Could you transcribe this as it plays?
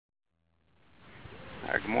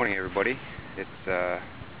Good morning, everybody. It's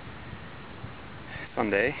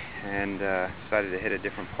Sunday, and decided to hit a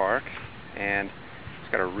different park, and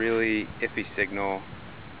it's got a really iffy signal.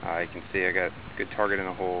 You can see I got a good target in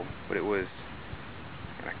the hole, but I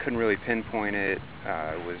couldn't really pinpoint it.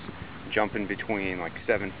 It was jumping between like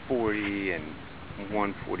 740 and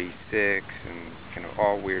 146, and kind of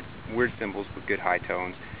all weird symbols, but good high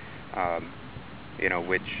tones.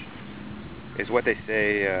 Which is what they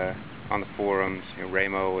say on the forums.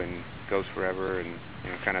 Ramo and Goes Forever, and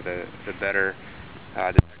kind of the better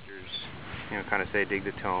detectors, kind of say dig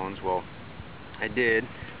the tones. Well, I did.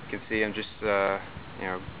 You can see I'm just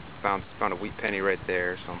found a wheat penny right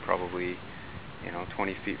there, so I'm probably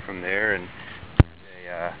 20 feet from there, and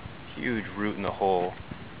there's a huge root in the hole.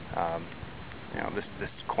 This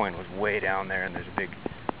coin was way down there, and there's a big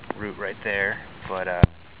root right there, but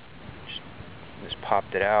just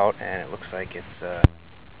popped it out, and it looks like it's a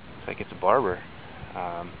Barber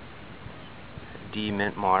D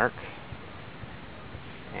mint mark,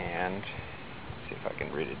 and let's see if I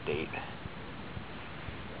can read a date.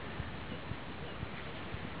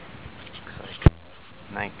 Looks like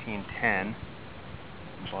 1910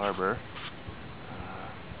 Barber.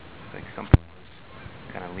 Looks like something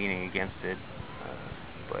was kind of leaning against it,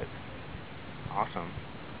 but awesome.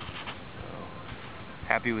 So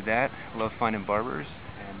happy with that. Love finding Barbers,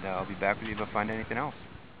 and I'll be back with you if I find anything else.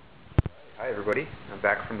 Hi everybody, I'm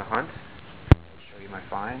back from the hunt. I'll show you my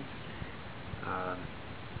finds. A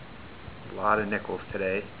lot of nickels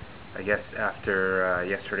today. I guess after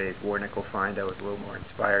yesterday's war nickel find, I was a little more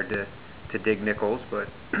inspired to dig nickels, but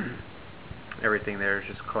everything there is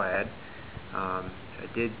just clad. I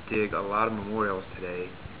did dig a lot of memorials today.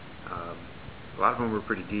 A lot of them were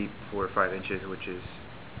pretty deep, 4 or 5 inches, which is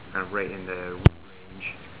kind of right in the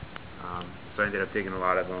range. So I ended up digging a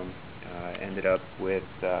lot of them. Ended up with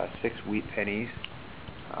 6 wheat pennies.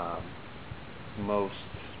 Most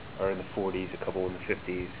are in the 40s, a couple in the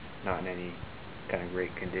 50s, not in any kind of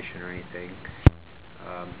great condition or anything.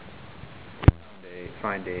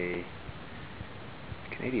 Find a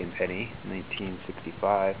Canadian penny,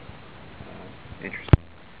 1965. Interesting.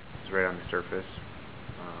 It's right on the surface,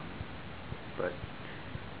 but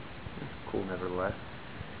cool nevertheless.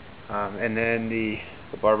 And then the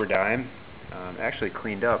Barber Dime. Actually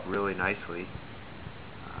cleaned up really nicely.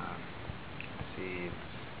 See, it's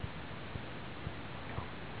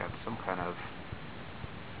got some kind of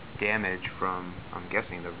damage from, I'm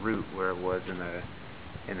guessing, the root where it was in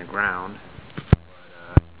the ground.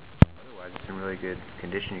 But otherwise, it's in really good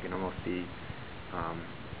condition. You can almost see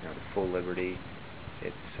the full Liberty.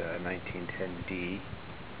 It's 1910D.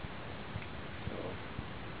 So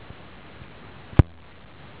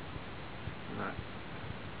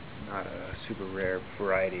not a super rare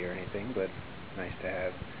variety or anything, but nice to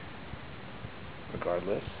have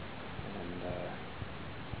regardless, and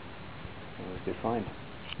it was a good find.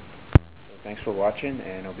 So thanks for watching,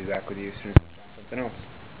 and I'll be back with you as soon as I find something else.